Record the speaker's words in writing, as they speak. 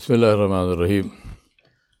بسم الله الرحمن الرحيم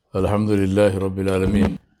الحمد لله رب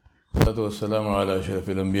العالمين والصلاة والسلام على أشرف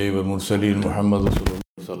الأنبياء والمرسلين محمد رسول الله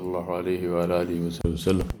صلى الله عليه وعلى آله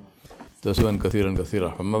وسلم تسليما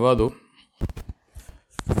كثيرا أما بعد,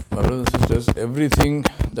 my brothers and sisters, everything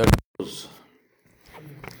that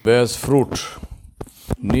bears fruit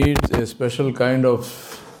needs a special kind of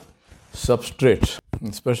substrate,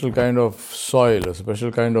 a special kind of soil, a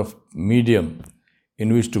special kind of medium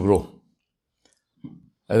in which to grow.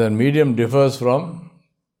 And that medium differs from,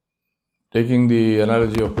 taking the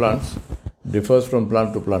analogy of plants, differs from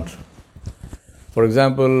plant to plant. For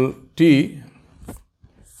example, tea,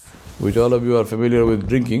 which all of you are familiar with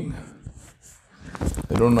drinking.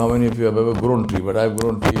 I don't know how many of you have ever grown tea, but I've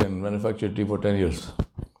grown tea and manufactured tea for 10 years.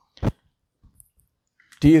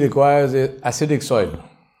 Tea requires an acidic soil,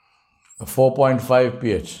 a 4.5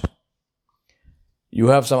 pH. You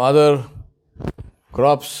have some other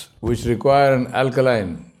crops which require an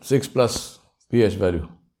alkaline 6 plus pH value.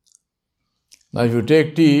 Now if you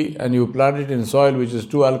take tea and you plant it in soil which is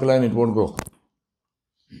too alkaline, it won't grow.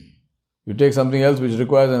 You take something else which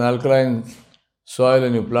requires an alkaline soil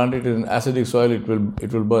and you plant it in acidic soil, it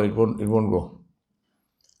will burn, it won't grow.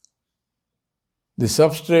 The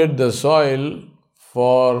substrate, the soil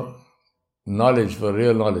for knowledge, for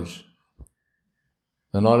real knowledge,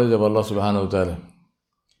 the knowledge of Allah subhanahu wa ta'ala,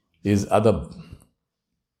 is adab.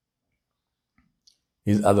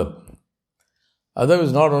 Adab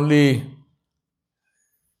is not only,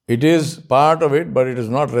 it is part of it, but it is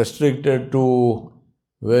not restricted to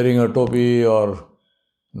wearing a topi or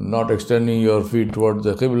not extending your feet towards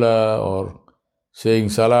the Qibla or saying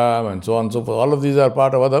salam and so on and so forth. All of these are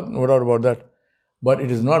part of adab, no doubt about that. But it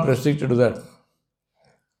is not restricted to that.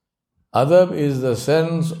 Adab is the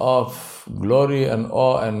sense of glory and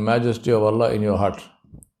awe and majesty of Allah in your heart.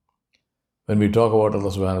 When we talk about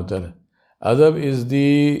Allah subhanahu wa ta'ala, adab is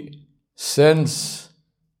the sense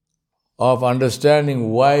of understanding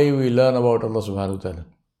why we learn about Allah subhanahu wa ta'ala.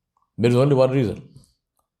 There is only one reason.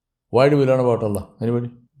 Why do we learn about Allah?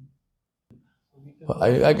 Anybody?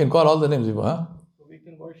 I can call all the names. Huh? So we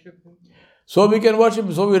can worship Him. So we can worship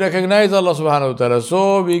Him. So we recognize Allah subhanahu wa ta'ala.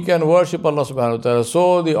 So we can worship Allah subhanahu wa ta'ala.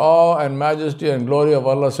 So the awe and majesty and glory of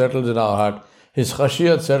Allah settles in our heart. His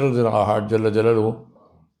khashiyat settles in our heart. Jalla Jalaluhu.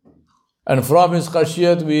 And from His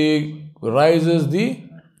khashiyat rises the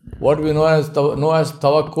what we know as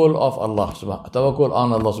tawakkul of Allah, tawakkul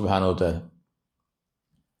on Allah subhanahu wa ta'ala.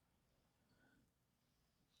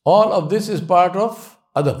 All of this is part of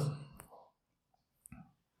adab.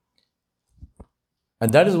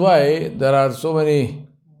 And that is why there are so many,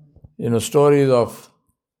 stories of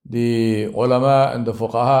the ulama and the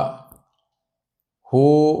fuqaha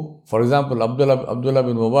who, for example, Abdullah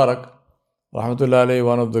bin Mubarak, rahmatullahi alayhi,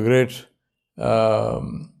 one of the great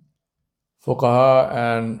fuqaha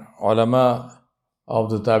and ulama of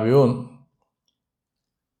the tabi'un,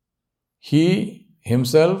 he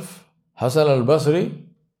himself, Hasan al-Basri,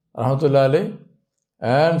 rahmatullahi alayhi,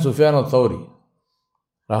 and Sufyan al-Thawri,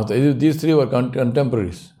 these three were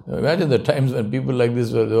contemporaries. Imagine the times when people like this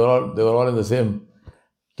they were all in the same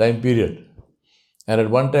time period, and at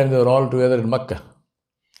one time they were all together in Makkah.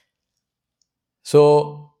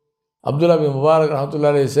 So Abdullah bin Mubarak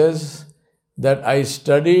rahmatullahi alayhi says that I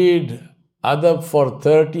studied adab for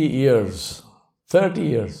 30 years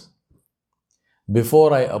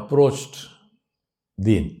before I approached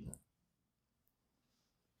deen.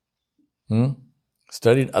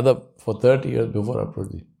 Studied adab for 30 years before I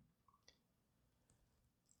approached deen.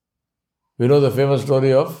 We know the famous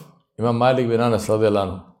story of Imam Malik bin Anas radiallahu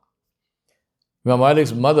anhu. Imam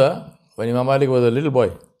Malik's mother, when Imam Malik was a little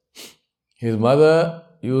boy, his mother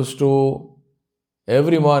used to,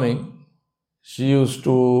 every morning, she used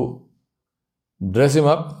to dress him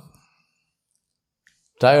up,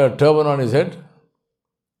 tie a turban on his head,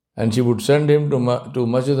 and she would send him to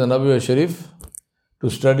Masjid al-Nabawi al-Sharif to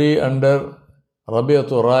study under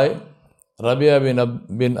Rabi'atul Rai, Rabi'a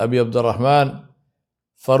bin Abi Abdurrahman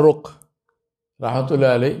Farruq,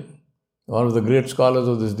 rahmatullahi alayhi, one of the great scholars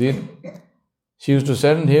of this deen. She used to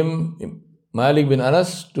send him, Malik bin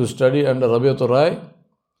Anas, to study under Rabi'atul Rai,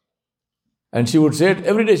 and she would say it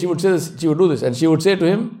every day. She would do this, and she would say to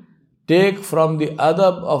him, take from the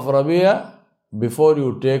adab of Rabi'a before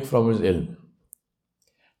you take from his ilm.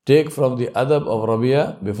 Take from the adab of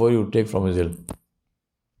Rabi'a before you take from his ilm.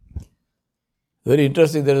 Very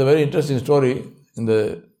interesting. There is a very interesting story in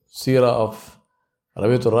the seerah of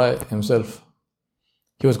Rabi'atul Rai himself.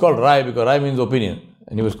 He was called Rai because Rai means opinion,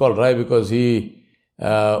 and he was called Rai because he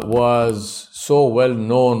was so well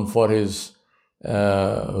known for his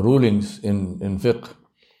rulings in fiqh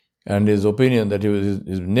and his opinion that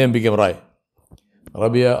his name became Rai.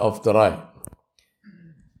 Rabia of Tarai.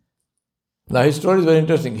 Now his story is very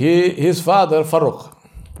interesting. His father, Farooq,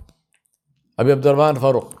 Abi Abdurrahman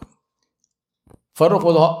Farooq. Farooq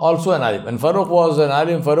was also an alim. And Farooq was an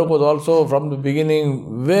alim. Farooq was also from the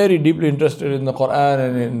beginning very deeply interested in the Quran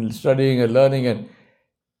and in studying and learning. And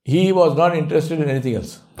he was not interested in anything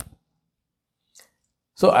else.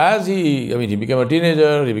 So as he became a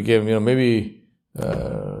teenager, he became, maybe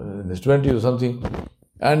in his 20s or something.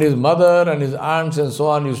 And his mother and his aunts and so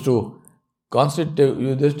on used to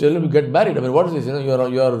constantly, just tell him to get married. What is this?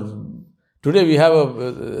 Today we have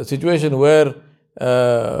a situation where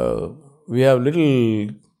we have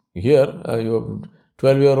little here,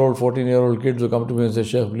 12-year-old, 14-year-old kids who come to me and say,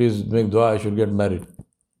 Sheikh, please make dua, I should get married.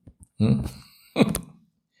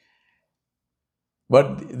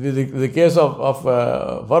 But the case of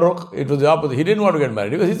Farooq, it was the opposite. He didn't want to get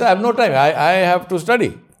married because he said, I have no time, I have to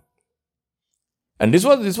study. And this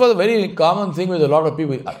was a very common thing with a lot of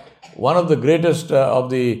people. One of the greatest of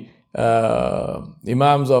the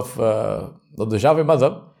Imams of the Shafi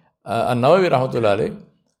Madhab, An-Nawawi Rahmatullahi Alayhi,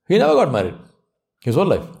 he never got married his whole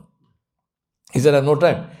life. He said, I have no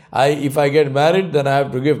time. If I get married, then I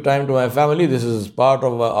have to give time to my family. This is a part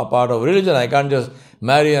of religion. I can't just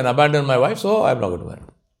marry and abandon my wife, so I'm not going to marry.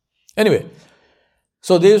 Anyway,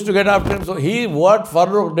 so they used to get after him. So what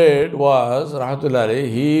Farooq did was, Rahmatullahi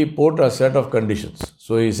Alayhi, he put a set of conditions.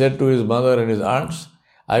 So he said to his mother and his aunts,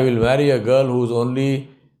 I will marry a girl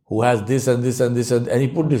who has this and this and this, and he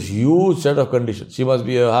put this huge set of conditions. She must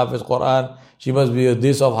be a Hafiz Quran, she must be a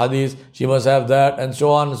this of Hadith, she must have that, and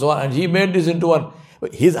so on and so on. And he made this into one.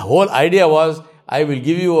 His whole idea was, I will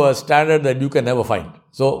give you a standard that you can never find.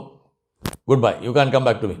 So, goodbye, you can't come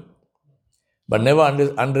back to me. But never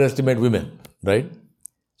underestimate women, right?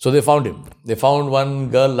 So they found him. They found one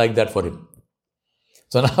girl like that for him.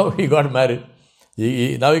 So now he got married.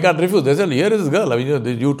 Now he can't refuse. They said, here is this girl.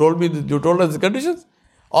 You told us the conditions?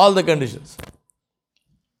 All the conditions.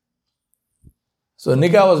 So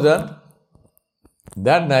nikah was done.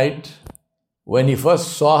 That night, when he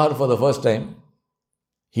first saw her for the first time,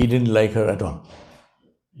 he didn't like her at all.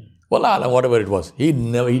 Wallah, whatever it was. He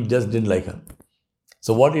just didn't like her.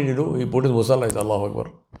 So what did he do? He put his musalla, he said, Allahu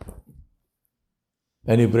Akbar.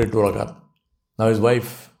 And he prayed 2 rakat. Now his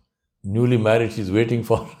wife, newly married, she's waiting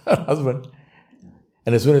for her husband.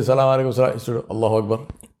 And as soon as Salam Alaikum, he stood, Allahu Akbar.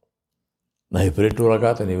 Now he prayed 2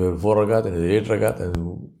 rakat, and he prayed 4 rakat, and he prayed 8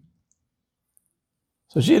 rakat.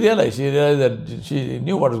 So she realized that she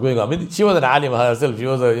knew what was going on. She was an alim herself. She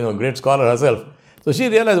was a great scholar herself. So she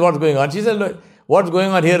realized what's going on. She said, look, what's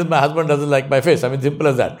going on here is my husband doesn't like my face. Simple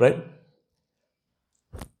as that, right?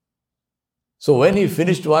 So when he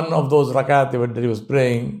finished one of those rakat that he was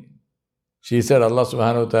praying, she said, Allah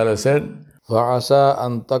subhanahu wa ta'ala said, فَعَسَىٰ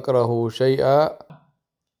أَن تَكْرَهُ شَيْئًا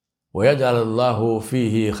وَيَجْعَلَ اللَّهُ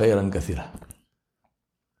فِيهِ خَيْرًا كَثِيرًا.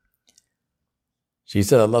 She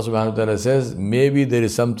said, Allah subhanahu wa ta'ala says, maybe there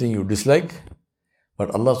is something you dislike,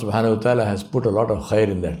 but Allah subhanahu wa ta'ala has put a lot of khair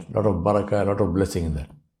in that, a lot of barakah, a lot of blessing in that.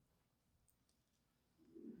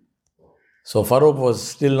 So Farooq was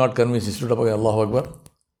still not convinced. He stood up again, Allahu Akbar,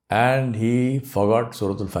 and he forgot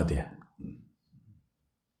Surah Al-Fatiha.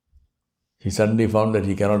 He suddenly found that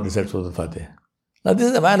he cannot recite Surah Al-Fatiha. Now this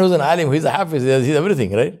is a man who's an alim, he's a hafiz, he's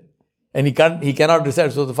everything, right? And he cannot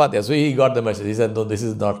recite Surah Al-Fatiha. So he got the message. He said, no, this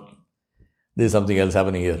is something else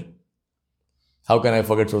happening here. How can I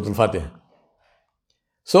forget Surah Al-Fatiha?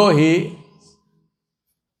 So he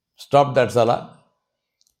stopped that salah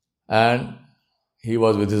and he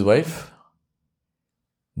was with his wife.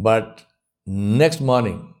 But next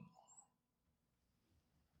morning,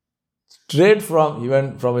 he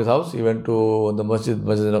went from his house, he went to the Masjid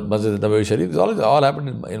Nabawi Sharif. This all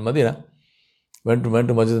happened in Medina. Went to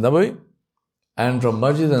Masjid Nabawi, and from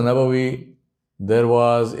Masjid Nabawi, there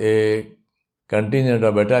was a contingent,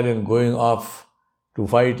 a battalion going off to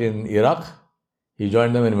fight in Iraq. He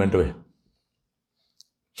joined them and went away.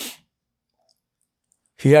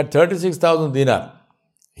 He had 36,000 dinar.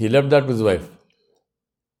 He left that with his wife.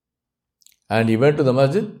 And he went to the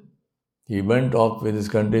masjid. He went off with his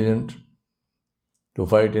contingent to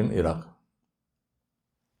fight in Iraq.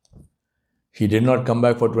 He did not come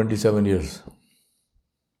back for 27 years.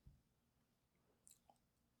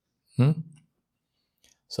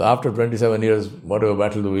 So after 27 years, whatever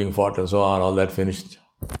battles were being fought and so on, all that finished.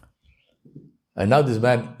 And now this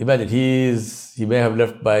man, imagine, he may have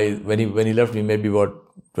left when he left, he may be about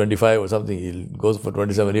 25 or something. He goes for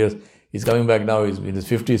 27 years. He's coming back now, he's in his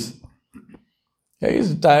 50s. Yeah,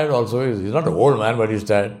 he's tired also. He's not an old man, but he's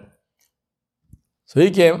tired. So he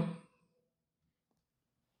came.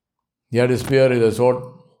 He had his spear, his sword.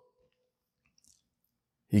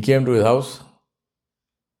 He came to his house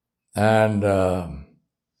And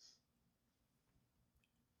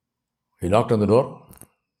he knocked on the door,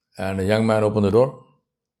 and a young man opened the door.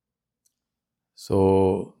 So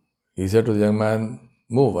he said to the young man,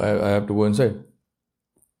 "Move, I have to go inside."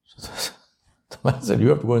 The man said, "You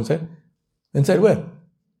have to go inside?" "Inside where?"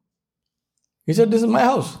 He said, "This is my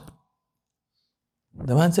house."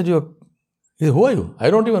 The man said, he said, "Who are you? I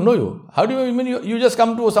don't even know you. How do you mean you just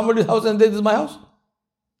come to somebody's house and say, this is my house?"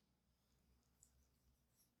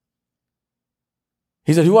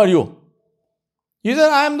 He said, "Who are you?" He said,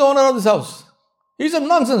 "I am the owner of this house." He said,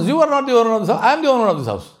 "Nonsense, you are not the owner of this house. I am the owner of this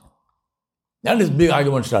house." And this big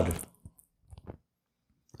argument started.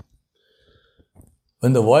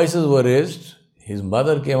 When the voices were raised, his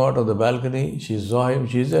mother came out of the balcony. She saw him.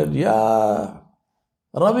 She said, "Yeah,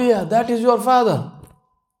 Rabia, that is your father.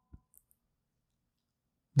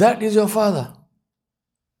 That is your father."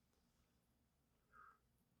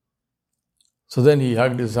 So then he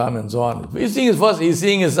hugged his son and so on. He's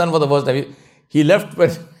seeing his son for the first time. He left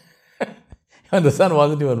when the son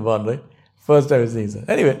wasn't even born, right? First time he's seeing his son.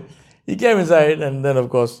 Anyway, he came inside, and then of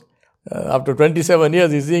course, after 27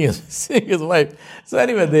 years, he's seeing his wife. So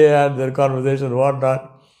anyway, they had their conversation and whatnot.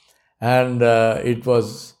 And it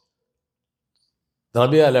was,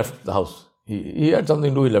 Rabia left the house. He had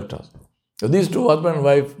something to do, he left the house. So these two, husband and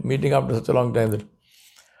wife, meeting after such a long time.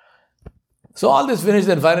 So all this finished,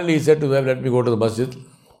 and finally he said to them, "Let me go to the masjid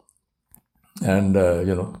and,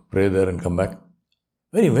 pray there and come back."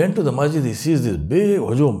 When he went to the masjid, he sees this big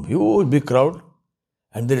hujum, huge big crowd.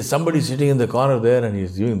 And there is somebody sitting in the corner there, and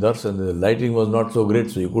he's giving dars, and the lighting was not so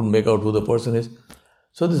great, so you couldn't make out who the person is.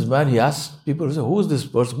 So this man, he asked people, he said, "Who is this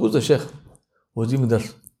person? Who's the sheikh who's giving dars?"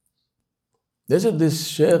 They said, "This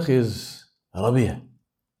sheikh is Rabia."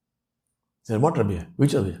 He said, "What Rabia?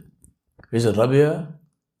 Which Rabia?" He said, "Rabia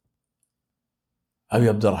Abi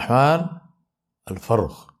Abdurrahman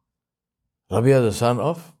al-Farrukh. Rabia, the son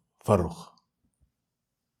of Farrukh."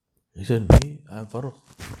 He said, "Me? I am Farrukh.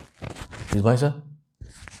 He's my son."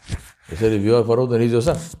 He said, "If you are Farrukh, then he's your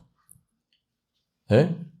son."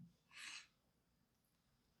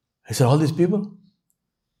 He said, "All these people?"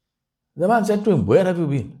 The man said to him, "Where have you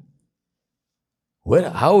been?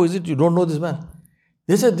 How is it you don't know this man?"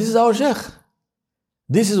 They said, "This is our sheikh.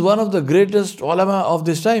 This is one of the greatest ulama of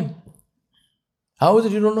this time. How is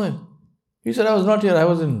it you don't know him?" He said, "I was not here. I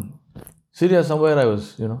was in Syria somewhere. I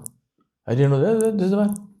didn't know that. This is the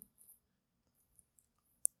man."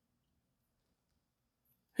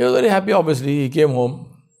 He was very happy, obviously. He came home.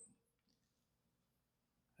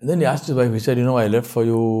 And then he asked his wife, he said, "I left for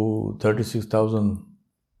you 36,000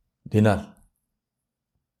 dinar.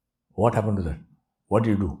 What happened to that? What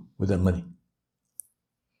did you do with that money?"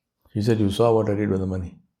 He said, "You saw what I did with the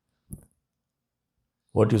money.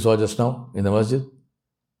 What you saw just now in the masjid,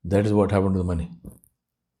 that is what happened to the money."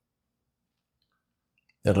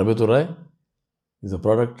 That Rabiatul Rai is a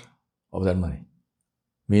product of that money.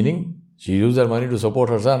 Meaning, she used that money to support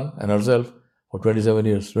her son and herself for 27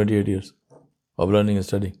 years, 28 years of learning and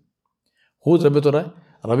studying. Who is Rabiatul Rai?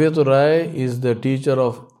 Rabiatul Rai is the teacher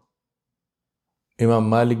of Imam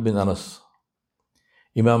Malik bin Anas.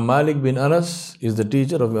 Imam Malik bin Anas is the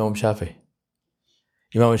teacher of Imam Shafi.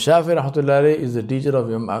 Imam Shafi rahmatullahi alayhi is the teacher of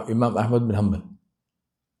Imam Ahmad bin Hanbal.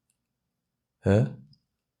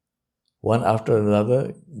 One after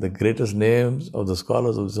another, the greatest names of the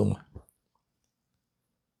scholars of the Ummah.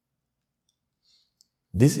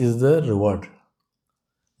 This is the reward.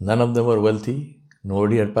 None of them were wealthy.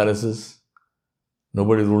 Nobody had palaces.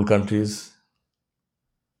 Nobody ruled countries.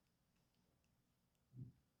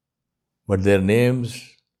 But their names,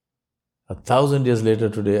 1,000 years later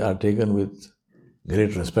today, are taken with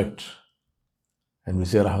great respect. And we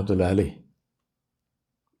say Rahmatullahi alayhi.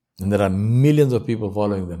 And there are millions of people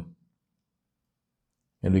following them.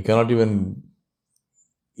 And we cannot even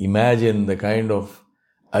imagine the kind of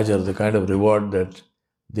ajr, the kind of reward that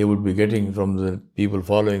they would be getting from the people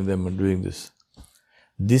following them and doing this.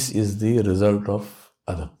 This is the result of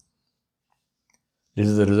adab. This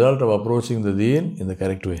is the result of approaching the deen in the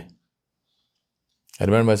correct way. I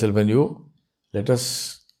remind myself and you, let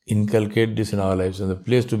us inculcate this in our lives. And the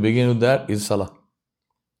place to begin with that is salah.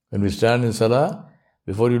 When we stand in salah,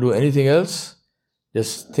 before you do anything else,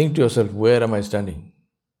 just think to yourself, where am I standing?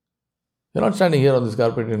 You're not standing here on this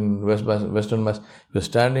carpet in Western Mass. You're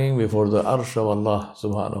standing before the arsh of Allah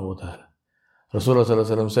subhanahu wa ta'ala. Rasulullah sallallahu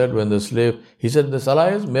alaihi wasallam said, when the slave, he said the salah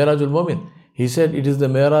is Mirajul Mu'min. He said it is the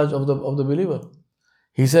miraj of the believer.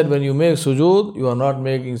 He said when you make sujood, you are not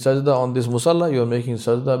making sajda on this musalla, you are making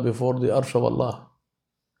sajda before the arsh of Allah.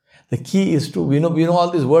 The key is to, we know all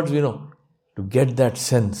these words, to get that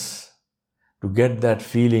sense to get that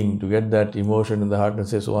feeling, to get that emotion in the heart and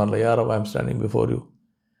say, Subhanallah, Ya Rab, I'm standing before you,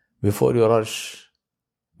 before your arsh.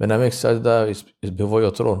 When I make sajda, it's before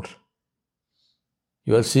your throne.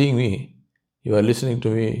 You are seeing me, you are listening to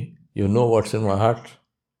me, you know what's in my heart.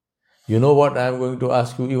 You know what I am going to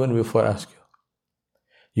ask you even before I ask you.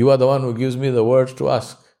 You are the one who gives me the words to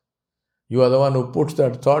ask. You are the one who puts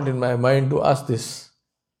that thought in my mind to ask this.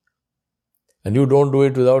 And you don't do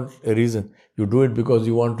it without a reason. You do it because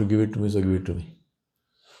you want to give it to me, so give it to me.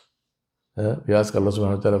 We ask Allah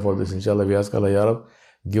subhanahu wa ta'ala for this. Inshallah, we ask Allah, Ya Rab,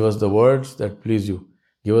 give us the words that please you.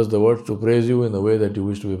 Give us the words to praise you in the way that you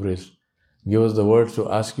wish to be praised. Give us the words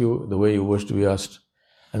to ask you the way you wish to be asked.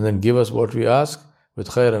 And then give us what we ask with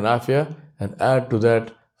khair and afiyah, and add to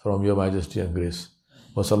that from your majesty and grace.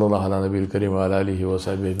 Wa sallallahu ala nabiyil kareem wa ala alihi wa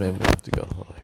sahbihi ajma'in.